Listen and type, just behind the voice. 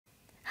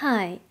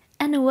Hi,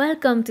 and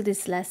welcome to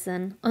this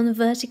lesson on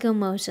vertical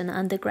motion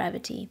under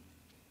gravity.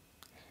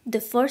 The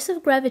force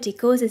of gravity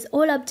causes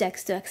all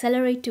objects to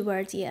accelerate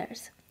towards the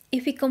Earth.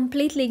 If we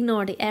completely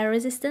ignore the air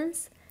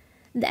resistance,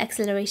 the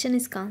acceleration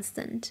is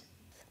constant.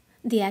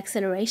 The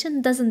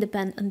acceleration doesn't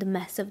depend on the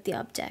mass of the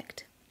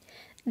object.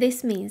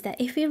 This means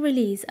that if we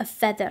release a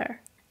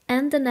feather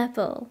and an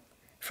apple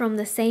from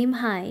the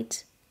same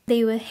height,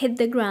 they will hit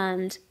the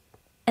ground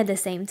at the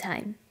same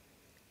time.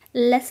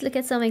 Let's look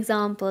at some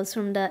examples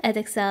from the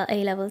Edexcel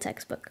A-level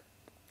textbook.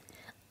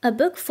 A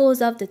book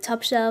falls off the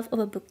top shelf of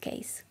a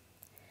bookcase.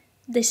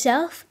 The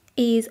shelf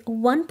is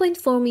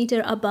 1.4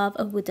 meters above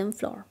a wooden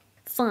floor.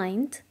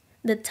 Find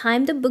the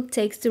time the book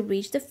takes to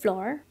reach the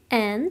floor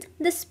and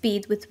the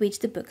speed with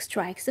which the book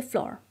strikes the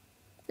floor.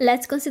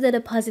 Let's consider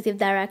the positive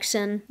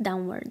direction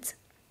downwards.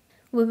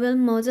 We will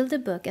model the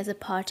book as a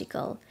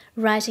particle,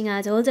 writing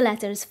out all the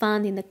letters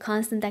found in the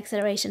constant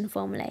acceleration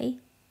formulae.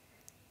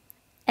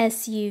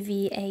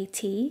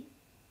 SUVAT,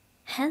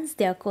 hence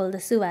they are called the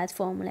SUVAT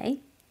formulae.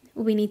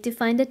 We need to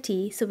find the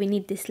T, so we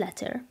need this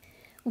letter.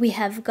 We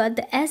have got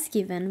the S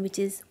given, which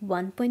is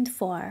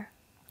 1.4.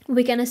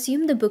 We can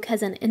assume the book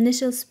has an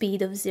initial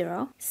speed of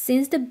 0.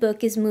 Since the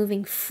book is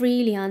moving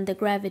freely under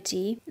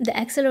gravity, the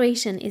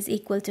acceleration is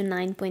equal to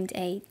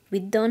 9.8. We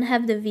don't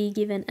have the V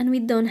given and we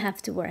don't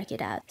have to work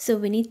it out. So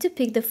we need to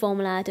pick the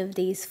formula out of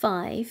these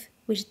 5,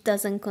 which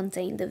doesn't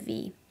contain the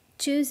V.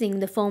 Choosing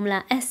the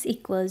formula S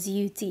equals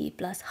ut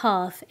plus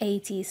half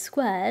at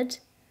squared,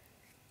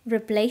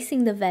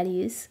 replacing the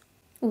values,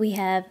 we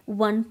have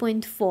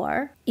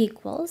 1.4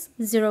 equals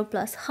 0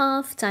 plus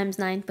half times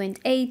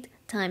 9.8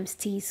 times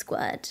t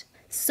squared.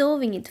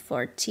 Solving it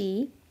for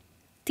t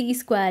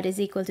squared is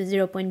equal to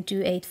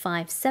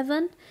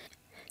 0.2857.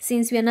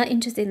 Since we are not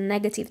interested in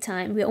negative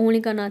time, we're only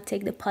gonna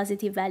take the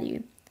positive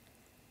value.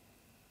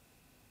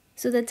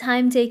 So the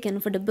time taken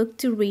for the book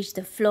to reach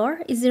the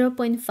floor is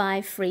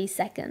 0.53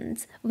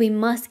 seconds. We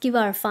must give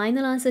our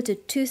final answer to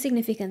two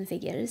significant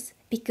figures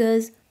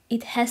because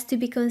it has to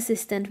be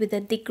consistent with the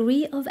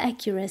degree of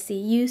accuracy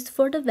used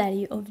for the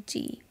value of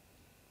g.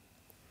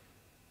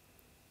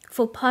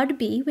 For part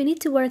B, we need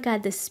to work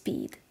out the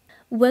speed.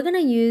 We're going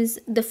to use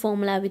the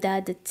formula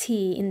without the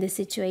t in this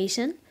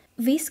situation.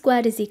 V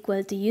squared is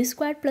equal to u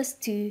squared plus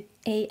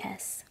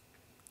 2as.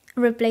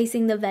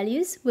 Replacing the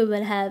values, we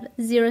will have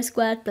 0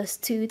 squared plus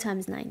 2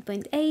 times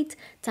 9.8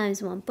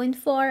 times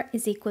 1.4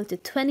 is equal to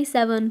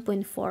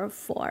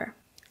 27.44.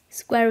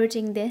 Square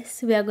rooting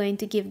this, we are going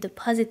to give the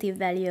positive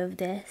value of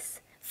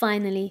this.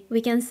 Finally,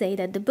 we can say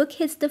that the book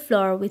hits the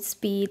floor with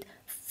speed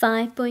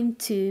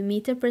 5.2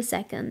 meters per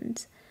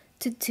second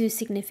to two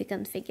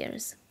significant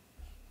figures.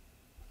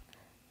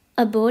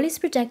 A ball is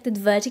projected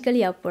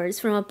vertically upwards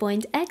from a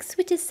point X,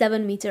 which is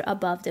 7 meters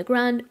above the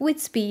ground, with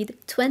speed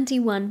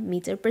 21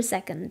 meters per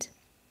second.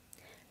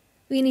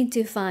 We need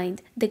to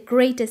find the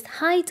greatest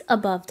height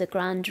above the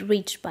ground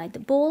reached by the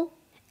ball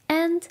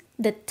and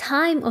the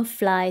time of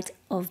flight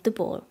of the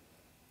ball.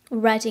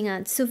 Writing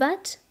out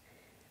SUVAT,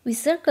 we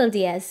circle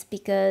the S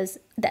because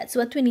that's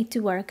what we need to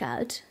work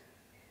out.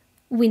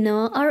 We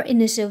know our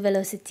initial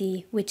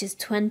velocity, which is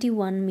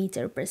 21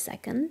 meters per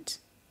second.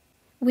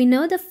 We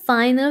know the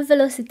final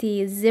velocity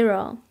is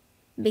 0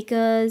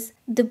 because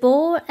the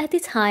ball at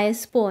its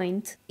highest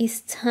point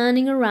is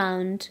turning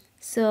around,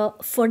 so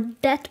for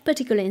that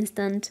particular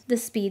instant the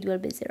speed will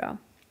be 0.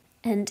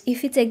 And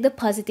if we take the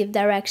positive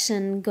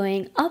direction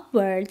going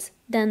upwards,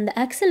 then the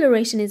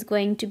acceleration is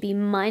going to be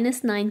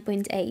minus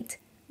 9.8.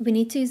 We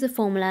need to use a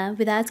formula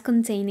without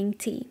containing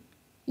t.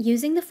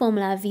 Using the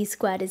formula v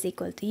squared is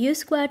equal to u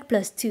squared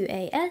plus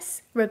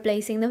 2as,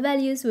 replacing the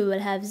values, we will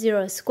have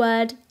 0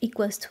 squared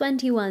equals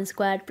 21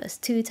 squared plus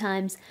 2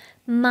 times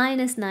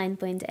minus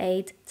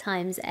 9.8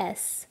 times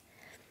s.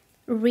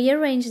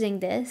 Rearranging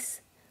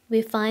this,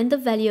 we find the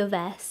value of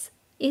s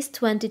is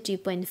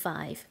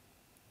 22.5.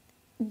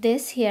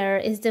 This here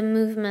is the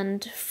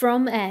movement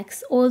from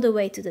x all the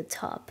way to the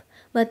top,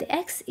 but the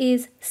x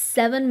is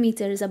 7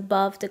 meters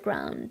above the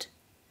ground.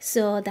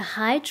 So the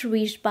height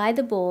reached by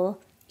the ball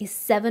is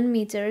 7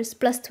 meters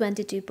plus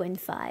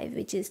 22.5,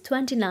 which is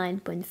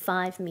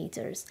 29.5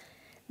 meters.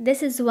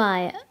 This is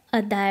why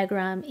a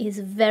diagram is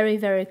very,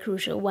 very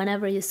crucial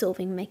whenever you're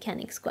solving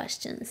mechanics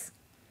questions.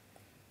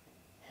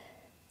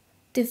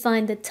 To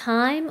find the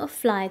time of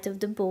flight of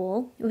the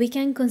ball, we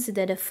can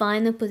consider the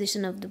final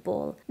position of the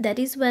ball, that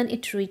is when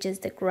it reaches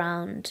the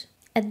ground.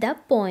 At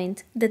that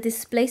point, the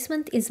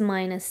displacement is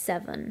minus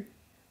 7.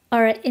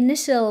 Our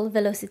initial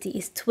velocity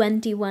is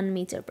 21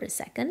 meters per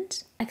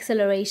second.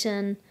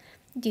 Acceleration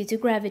due to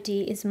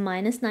gravity is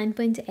minus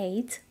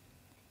 9.8.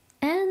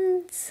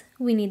 And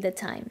we need the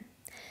time.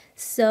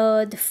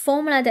 So the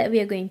formula that we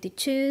are going to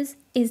choose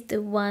is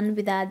the one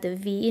without the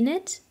v in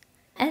it.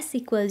 S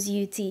equals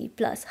ut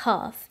plus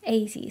half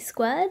at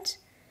squared.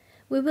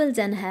 We will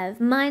then have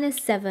minus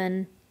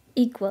 7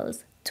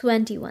 equals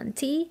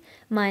 21t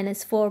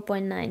minus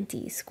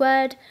 4.9t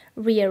squared.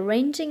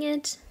 Rearranging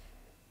it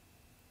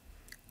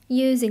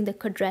using the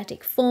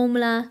quadratic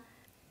formula,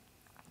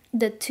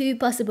 The two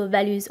possible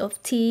values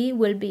of t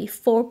will be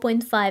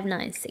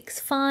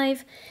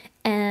 4.5965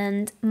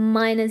 and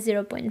minus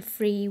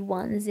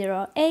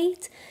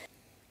 0.3108.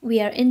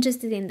 We are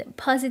interested in the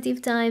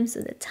positive time,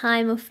 so the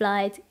time of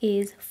flight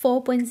is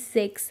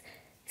 4.6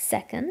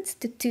 seconds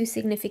to two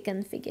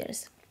significant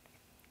figures.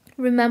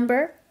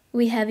 Remember,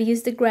 we have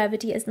used the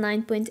gravity as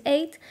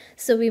 9.8,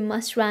 so we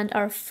must round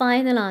our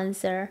final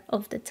answer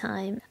of the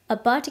time. A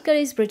particle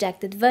is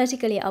projected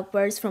vertically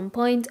upwards from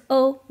point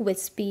O with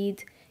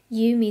speed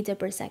u meter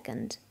per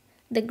second.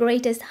 The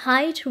greatest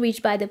height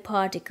reached by the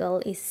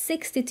particle is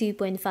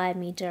 62.5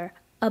 meter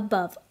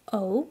above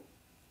O.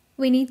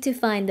 We need to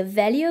find the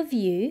value of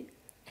u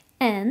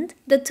and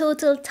the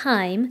total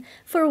time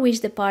for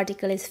which the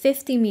particle is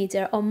 50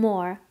 meter or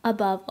more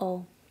above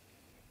O.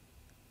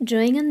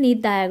 Drawing a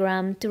neat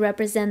diagram to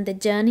represent the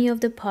journey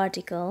of the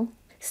particle,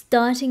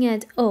 starting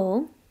at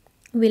O,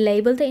 we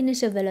label the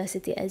initial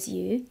velocity as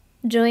u,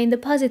 drawing the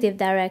positive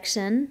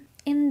direction.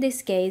 In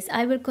this case,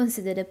 I will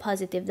consider the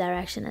positive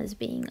direction as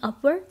being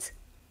upwards.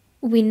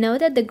 We know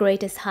that the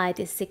greatest height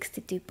is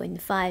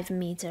 62.5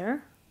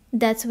 meter.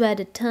 That's where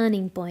the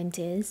turning point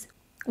is,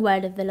 where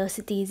the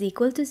velocity is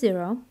equal to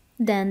 0.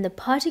 Then the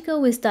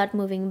particle will start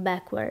moving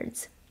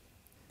backwards.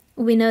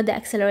 We know the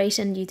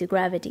acceleration due to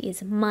gravity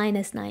is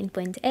minus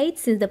 9.8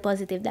 since the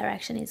positive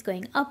direction is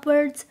going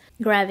upwards,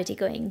 gravity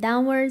going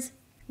downwards.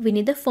 We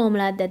need a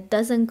formula that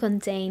doesn't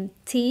contain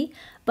t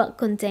but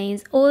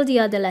contains all the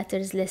other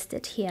letters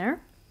listed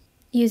here.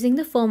 Using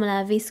the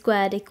formula v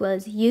squared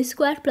equals u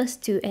squared plus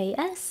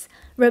 2as,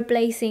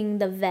 replacing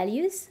the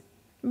values,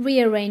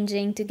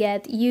 rearranging to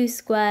get u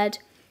squared,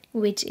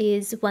 which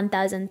is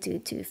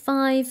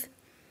 1225,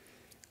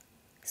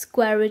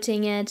 square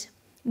rooting it,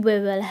 we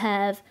will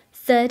have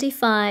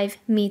 35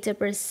 meter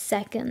per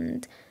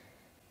second.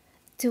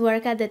 To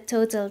work out the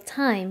total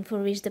time for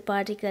which the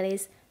particle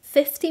is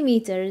 50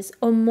 meters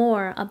or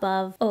more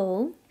above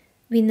O,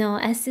 we know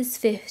s is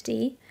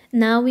 50.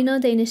 Now we know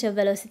the initial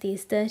velocity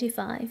is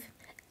 35.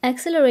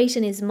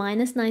 Acceleration is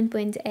minus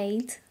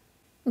 9.8.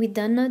 We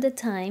don't know the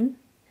time.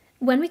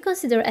 When we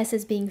consider s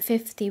as being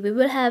 50, we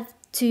will have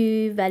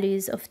two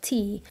values of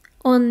t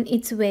on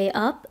its way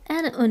up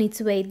and on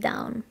its way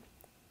down.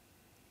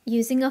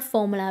 Using a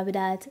formula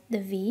without the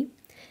v,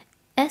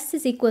 s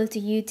is equal to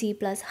ut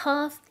plus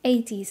half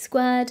at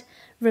squared,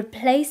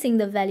 replacing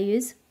the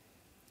values,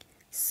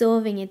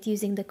 solving it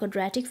using the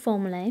quadratic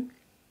formula.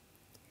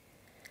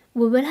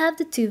 We will have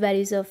the two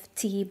values of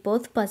t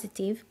both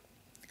positive.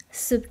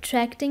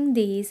 Subtracting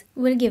these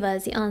will give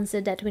us the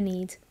answer that we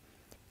need.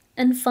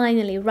 And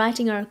finally,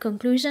 writing our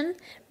conclusion,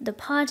 the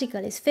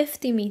particle is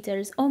 50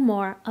 meters or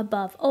more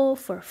above O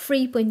for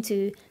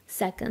 3.2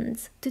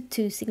 seconds to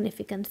two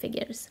significant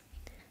figures.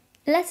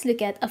 Let's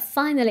look at a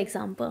final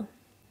example.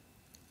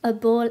 A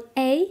ball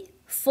A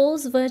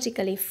falls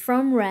vertically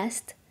from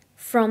rest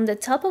from the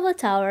top of a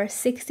tower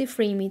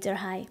 63 meter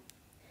high.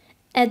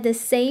 At the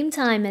same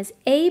time as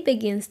A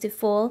begins to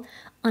fall,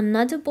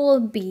 another ball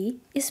B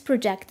is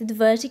projected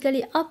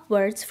vertically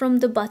upwards from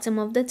the bottom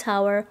of the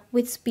tower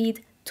with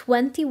speed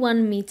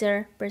 21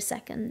 meter per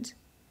second.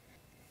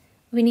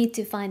 We need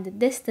to find the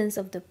distance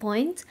of the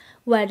point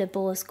where the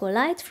balls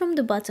collide from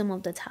the bottom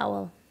of the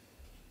tower.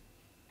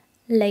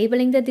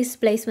 Labeling the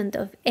displacement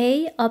of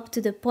A up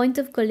to the point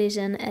of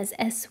collision as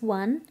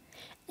S1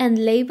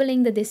 and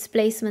labeling the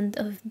displacement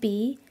of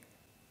B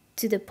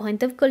to the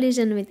point of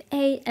collision with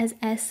A as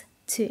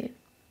S2.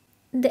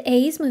 The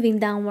A is moving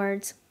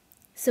downwards,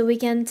 so we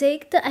can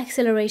take the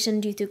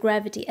acceleration due to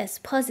gravity as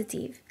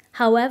positive.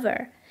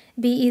 However,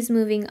 B is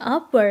moving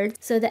upwards,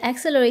 so the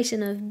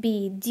acceleration of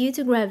B due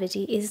to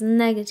gravity is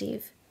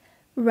negative.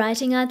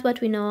 Writing out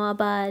what we know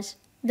about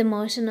the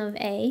motion of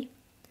A.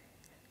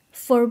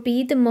 For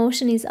B, the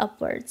motion is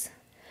upwards.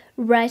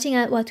 Writing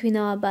out what we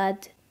know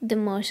about the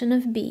motion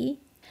of B,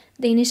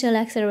 the initial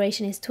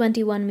acceleration is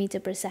 21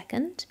 meters per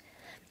second.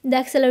 The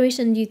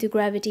acceleration due to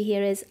gravity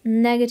here is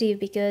negative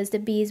because the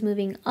B is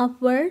moving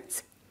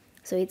upwards,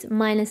 so it's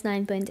minus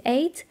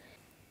 9.8.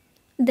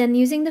 Then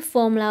using the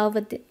formula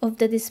of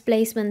the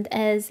displacement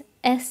as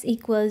S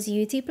equals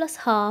ut plus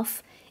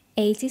half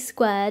at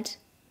squared,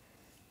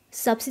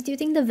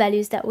 substituting the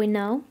values that we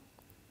know,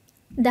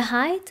 the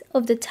height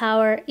of the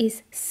tower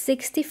is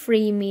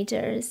 63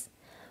 meters.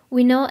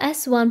 We know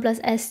S1 plus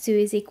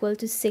S2 is equal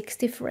to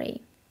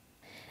 63.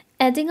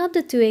 Adding up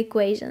the two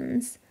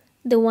equations,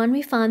 the one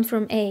we found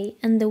from A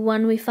and the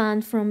one we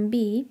found from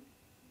B,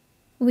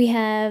 we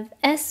have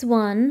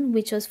S1,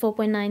 which was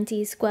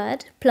 4.9t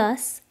squared,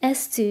 plus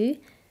S2,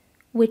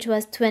 which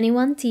was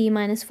 21t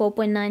minus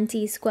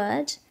 4.9t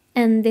squared,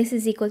 and this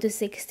is equal to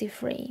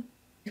 63.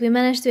 We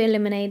managed to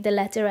eliminate the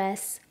letter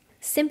S.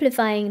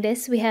 Simplifying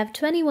this, we have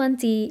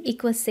 21t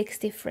equals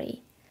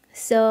 63.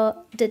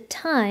 So the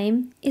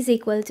time is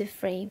equal to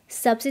 3.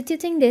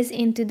 Substituting this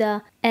into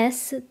the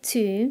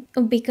S2,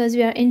 because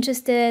we are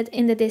interested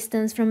in the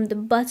distance from the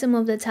bottom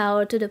of the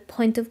tower to the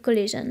point of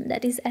collision,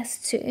 that is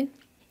S2,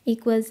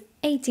 equals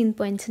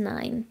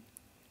 18.9.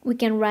 We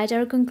can write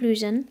our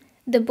conclusion.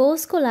 The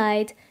balls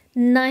collide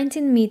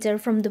 19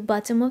 meters from the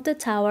bottom of the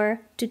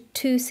tower to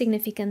two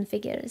significant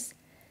figures.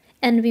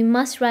 And we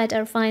must write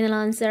our final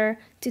answer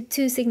to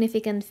two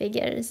significant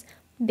figures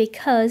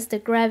because the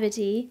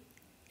gravity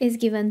is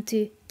given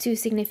to two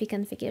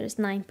significant figures,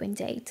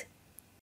 9.8.